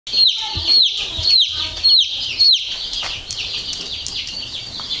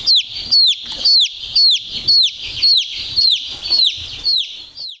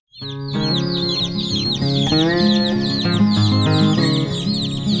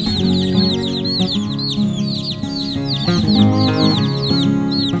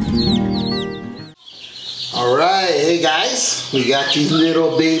Alright, hey guys, we got these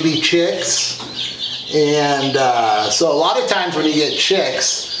little baby chicks, and so a lot of times when you get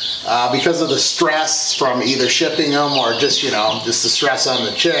chicks, because of the stress from either shipping them or just, just the stress on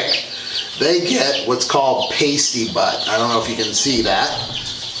the chick, they get what's called pasty butt. I don't know if you can see that.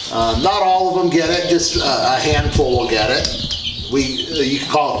 Not all of them get it, just a handful will get it. You can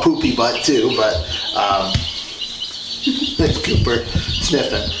call it poopy butt too, but Cooper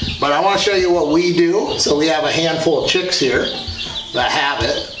sniffing. But I want to show you what we do. So we have a handful of chicks here that have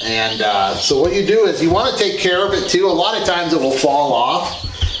it, and so what you do is you want to take care of it too. A lot of times it will fall off,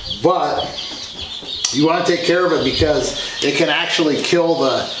 but you want to take care of it because it can actually kill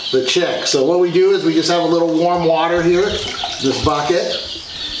the chick. So what we do is we just have a little warm water here, this bucket,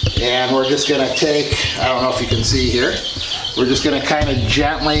 and we're just going to take, I don't know if you can see here, we're just going to kind of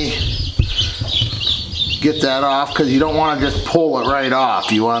gently get that off, because you don't want to just pull it right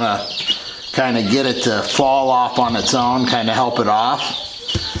off. You want to kind of get it to fall off on its own, kind of help it off,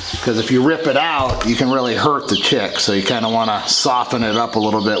 because if you rip it out you can really hurt the chick. So you kind of want to soften it up a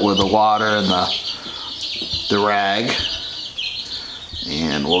little bit with the water and the rag,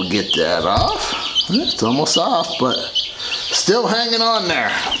 and we'll get that off. It's almost off, but still hanging on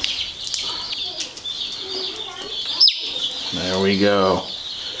there. There we go.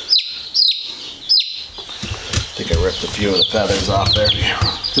 I think I ripped a few of the feathers off there.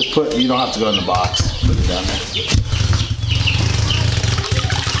 Just you don't have to go in the box. Put it down there.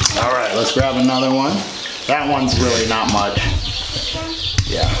 All right, let's grab another one. That one's really not much.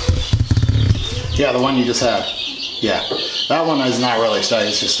 Yeah. Yeah, the one you just had. Yeah. That one is not really stuck.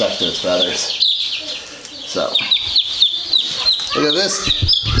 It's just stuck to its feathers. So, look at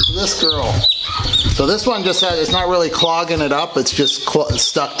this girl. So this one just had, it's not really clogging it up, it's just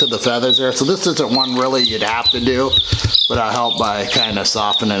stuck to the feathers there. So this isn't one really you'd have to do, but I'll help by kind of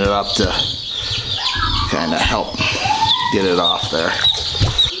softening it up to kind of help get it off there.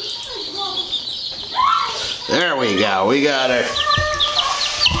 There we go, we got her.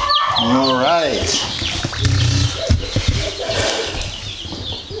 All right.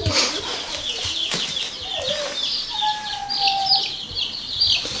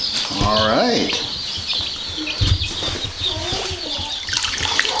 All right.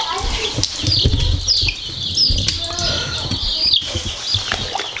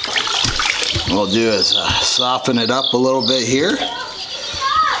 What we'll do is soften it up a little bit here.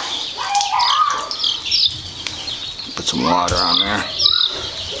 Put some water on there.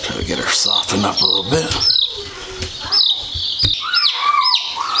 Try to get her softened up a little bit.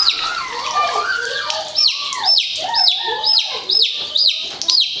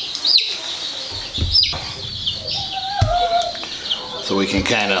 So we can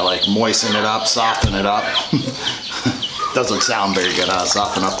kind of like moisten it up, soften it up. Doesn't sound very good, huh?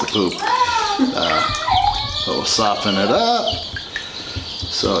 Soften up the poop. So we'll soften it up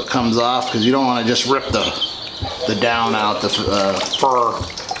so it comes off, because you don't want to just rip the down out, the fur.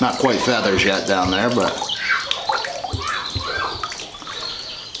 Not quite feathers yet down there, but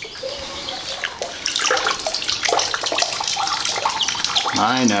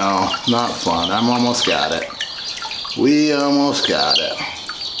I know, not fun. I'm almost got it. We almost got it.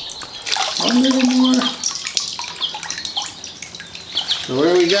 One little more. So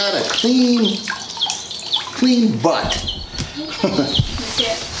where we got a clean butt. That's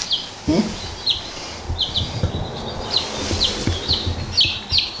it.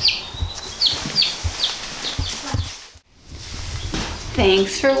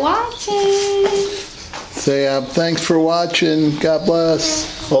 Thanks for watching. Say thanks for watching. God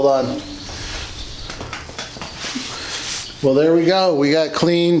bless. Hold on. Well, there we go. We got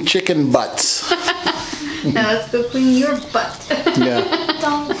clean chicken butts. Now let's go clean your butt. Yeah.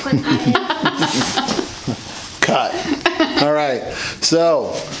 Don't put that in. Cut. All right.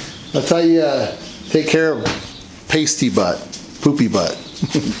 So that's how you take care of pasty butt, poopy butt.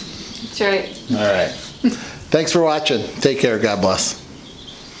 That's right. All right. Thanks for watching. Take care. God bless.